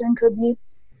question could be,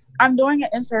 I'm doing an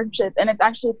internship and it's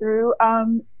actually through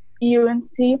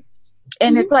UNC,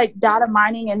 and it's like data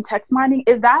mining and text mining.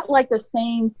 Is that like the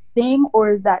same thing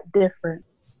or is that different?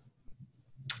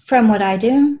 From what I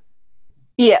do?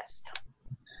 Yes.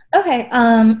 Okay.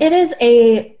 It is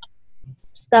a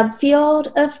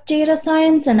subfield of data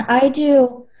science, and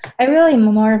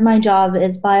more of my job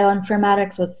is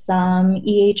bioinformatics with some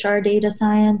EHR data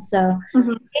science. So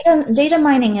data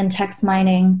mining and text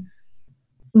mining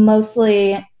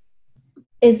mostly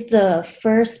is the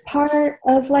first part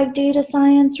of like data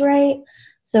science, right?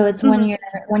 So it's when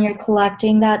you're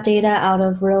collecting that data out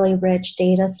of really rich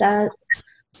data sets.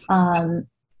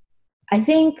 I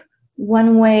think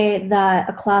one way that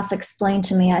a class explained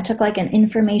to me, I took like an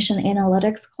information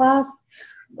analytics class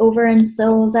over in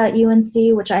SILS at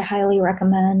UNC, which I highly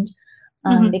recommend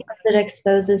because it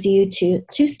exposes you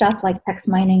to stuff like text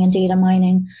mining and data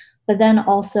mining, but then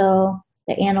also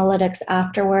the analytics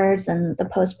afterwards and the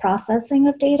post-processing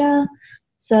of data.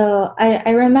 So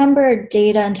I remember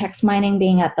data and text mining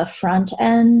being at the front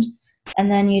end,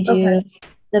 and then you do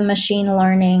the machine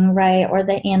learning, right, or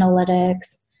the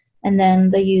analytics, and then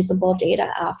the usable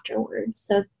data afterwards.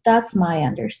 So that's my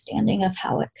understanding of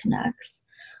how it connects.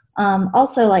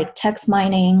 Also, like text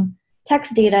mining,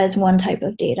 text data is one type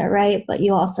of data, right? But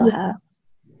you also have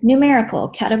numerical,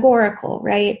 categorical,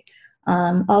 right?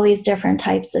 All these different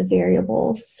types of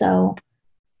variables. So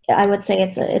I would say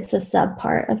it's a sub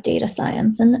part of data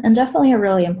science and definitely a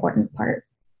really important part.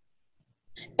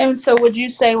 And so would you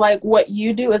say like what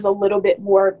you do is a little bit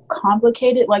more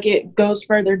complicated, like it goes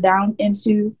further down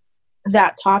into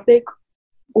that topic,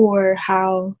 or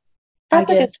how? That's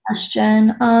a good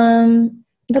question.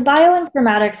 The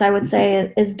bioinformatics, I would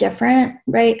say, is different,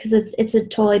 right? Because it's a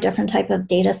totally different type of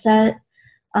data set.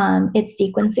 It's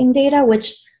sequencing data,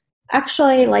 which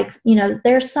actually, like,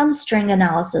 there's some string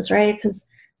analysis, right? Because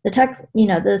the text,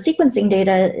 the sequencing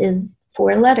data is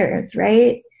 4 letters,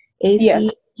 right? A,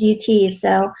 C, G, T.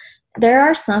 So there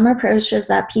are some approaches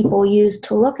that people use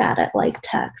to look at it like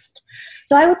text.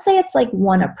 So I would say it's like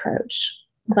one approach,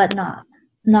 but not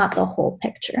the whole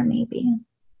picture, maybe.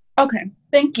 Okay,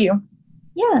 thank you.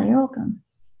 Yeah, you're welcome.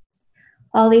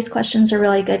 All these questions are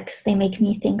really good because they make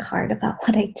me think hard about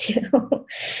what I do.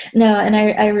 No, and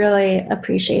I really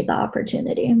appreciate the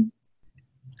opportunity.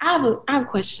 I have a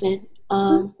question.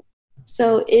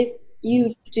 So if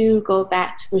you do go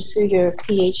back to pursue your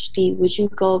PhD, would you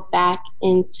go back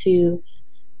into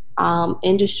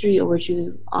industry, or would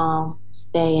you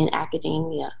stay in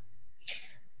academia?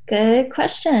 Good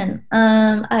question.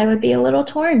 I would be a little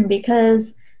torn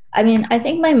because I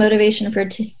think my motivation for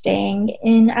staying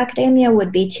in academia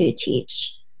would be to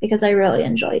teach because I really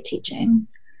enjoy teaching.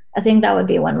 I think that would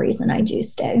be one reason I do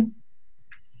stay.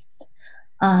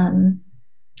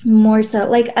 More so,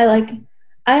 like I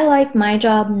like my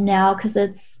job now because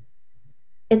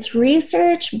it's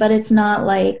research, but it's not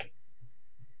like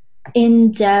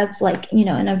in depth, like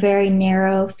in a very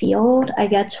narrow field. I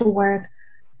get to work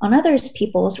on other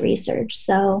people's research.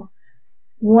 So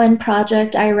one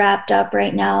project I wrapped up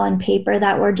right now in paper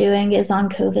that we're doing is on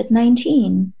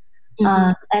COVID-19.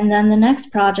 And then the next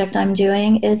project I'm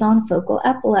doing is on focal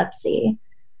epilepsy.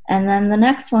 And then the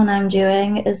next one I'm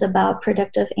doing is about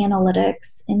predictive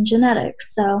analytics in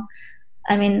genetics. So,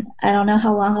 I don't know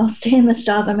how long I'll stay in this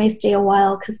job. I may stay a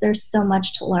while because there's so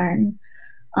much to learn.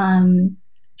 And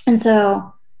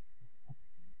so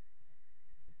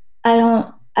I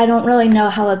don't really know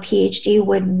how a PhD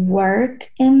would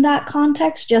work in that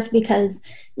context, just because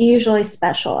you usually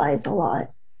specialize a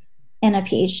lot in a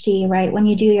PhD, right? When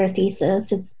you do your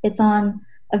thesis, it's on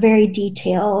a very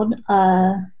detailed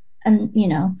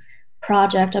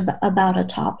project about a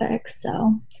topic.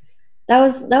 So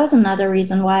that was another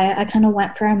reason why I kind of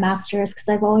went for a master's, because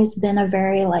I've always been a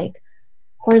very like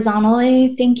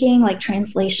horizontally thinking, like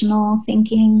translational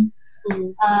thinking,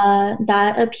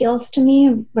 that appeals to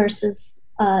me versus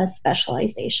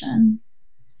specialization.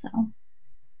 So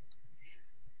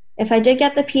if I did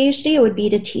get the PhD, it would be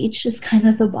to teach, is kind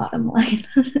of the bottom line.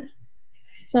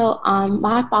 So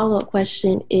my follow-up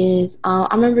question is, I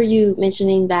remember you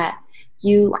mentioning that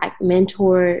you like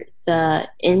mentor the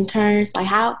interns. Like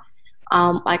how,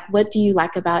 like what do you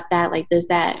like about that? Like does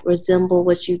that resemble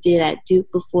what you did at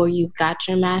Duke before you got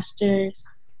your master's?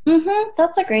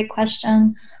 That's a great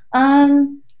question.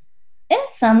 In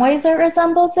some ways it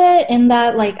resembles it, in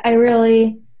that like I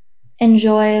really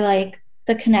enjoy like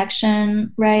the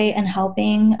connection, right, and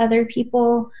helping other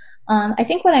people. I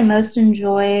think what I most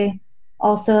enjoy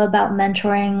also about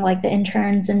mentoring like the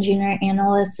interns and junior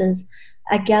analysts is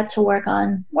I get to work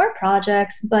on more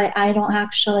projects, but I don't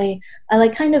actually, I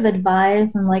like kind of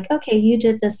advise and like, okay, you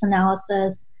did this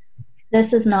analysis,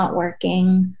 this is not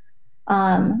working.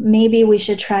 Maybe we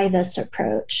should try this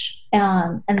approach.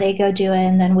 And they go do it,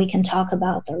 and then we can talk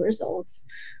about the results.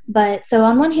 But so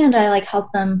on one hand, I like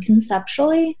help them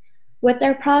conceptually with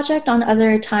their project. On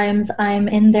other times, I'm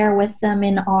in there with them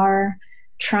in R,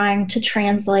 trying to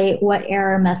translate what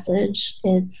error message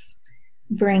it's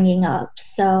bringing up.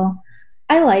 So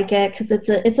I like it because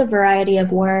it's a variety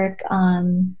of work,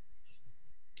 and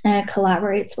it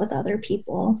collaborates with other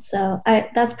people. So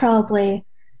that's probably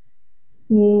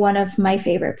one of my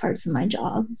favorite parts of my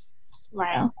job.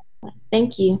 Right.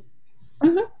 Thank you.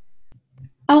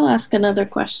 I'll ask another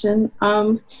question.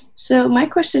 So my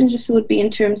question just would be in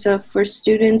terms of for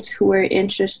students who are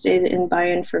interested in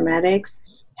bioinformatics,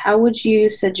 how would you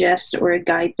suggest or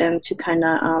guide them to kind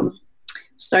of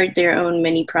start their own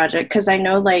mini project? Because I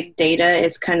know like data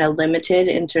is kind of limited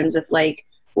in terms of like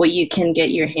what you can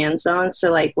get your hands on.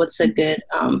 So like what's a good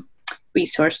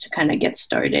resource to kind of get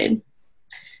started?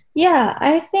 Yeah,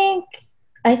 I think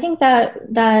that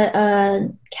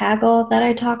Kaggle that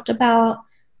I talked about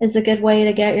is a good way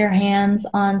to get your hands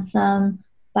on some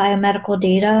biomedical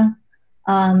data.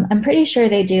 I'm pretty sure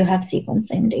they do have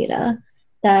sequencing data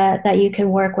that you could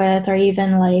work with, or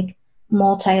even like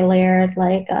multi-layered,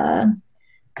 like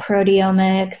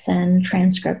proteomics and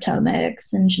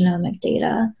transcriptomics and genomic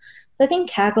data. So I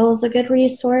think Kaggle is a good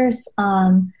resource.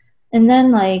 And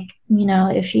then like, you know,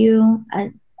 if you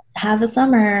have a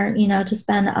summer, you know, to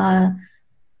spend,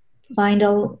 find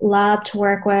a lab to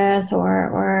work with,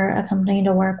 or a company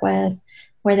to work with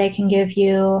where they can give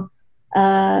you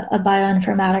a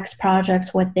bioinformatics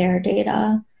project with their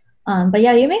data. But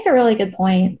yeah, you make a really good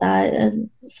point that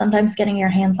sometimes getting your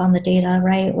hands on the data,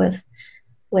 right,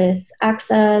 with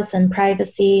access and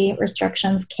privacy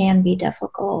restrictions can be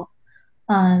difficult.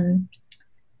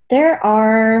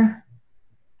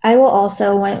 I will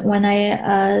also, when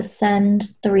I send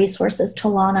the resources to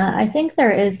Lana, I think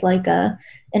there is like a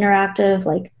interactive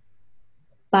like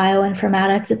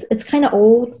bioinformatics. It's kind of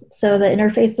old, so the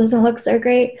interface doesn't look so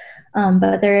great,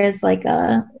 but there is like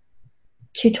a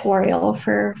tutorial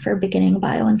for beginning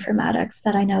bioinformatics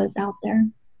that I know is out there.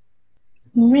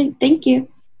 All right, thank you.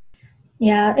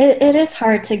 Yeah, it is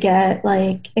hard to get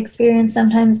like experience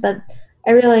sometimes, but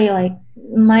I really like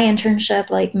my internship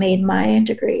like made my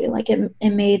degree, like it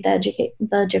made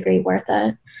the degree worth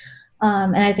it,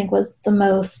 and I think was the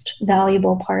most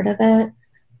valuable part of it.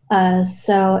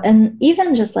 So, and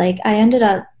even just like I ended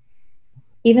up,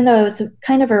 even though it was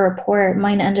kind of a report,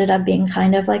 mine ended up being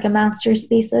kind of like a master's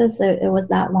thesis. It was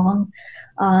that long,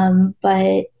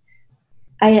 but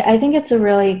I think it's a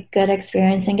really good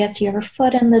experience and gets your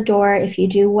foot in the door. If you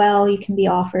do well, you can be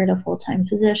offered a full-time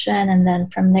position, and then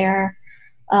from there,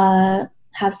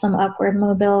 have some upward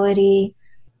mobility.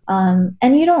 And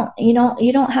you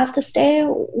don't have to stay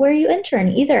where you intern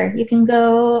either. You can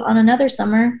go on another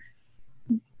summer,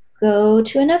 go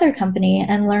to another company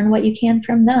and learn what you can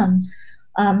from them.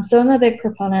 So I'm a big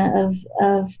proponent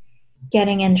of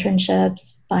getting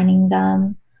internships, finding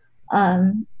them.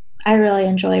 I really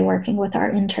enjoy working with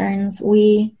our interns.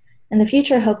 We, in the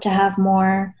future, hope to have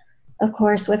more. Of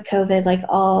course, with COVID, like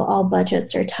all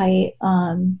budgets are tight.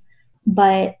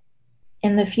 But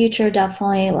in the future,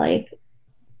 definitely like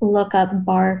look up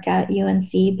BARC at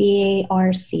UNC,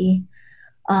 BARC,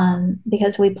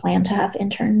 because we plan to have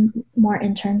more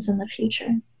interns in the future.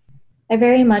 I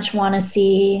very much want to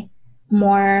see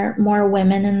more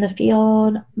women in the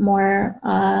field, more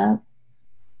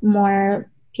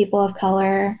people of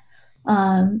color.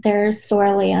 They're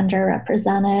sorely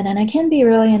underrepresented, and it can be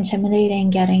really intimidating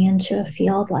getting into a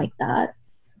field like that.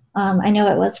 I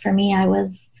know it was for me. I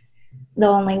was the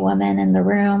only woman in the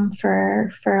room for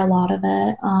a lot of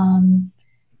it.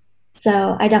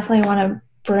 So I definitely want to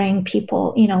bring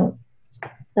people, you know,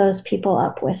 those people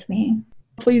up with me.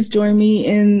 Please join me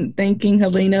in thanking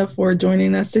Helena for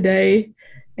joining us today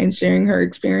and sharing her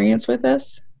experience with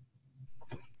us.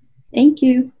 Thank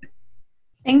you.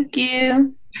 Thank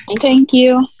you. Thank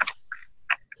you.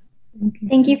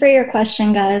 Thank you for your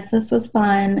question, guys. This was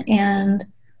fun, and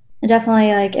it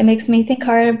definitely, like, it makes me think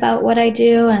hard about what I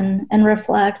do and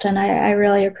reflect, and I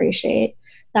really appreciate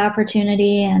the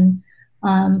opportunity. And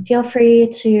feel free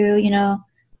to, you know,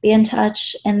 be in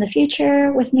touch in the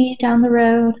future with me down the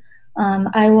road.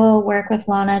 I will work with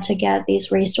Lana to get these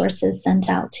resources sent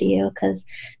out to you, because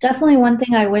definitely one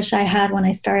thing I wish I had when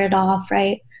I started off,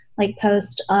 right, like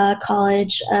post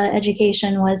college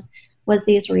education, was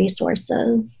these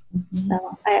resources.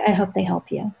 So I hope they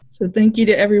help you. So thank you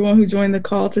to everyone who joined the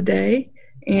call today,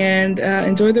 and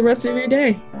enjoy the rest of your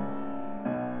day.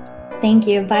 Thank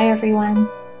you. Bye, everyone.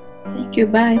 Thank you.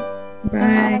 Bye.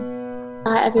 Bye.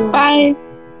 Bye, everyone. Bye.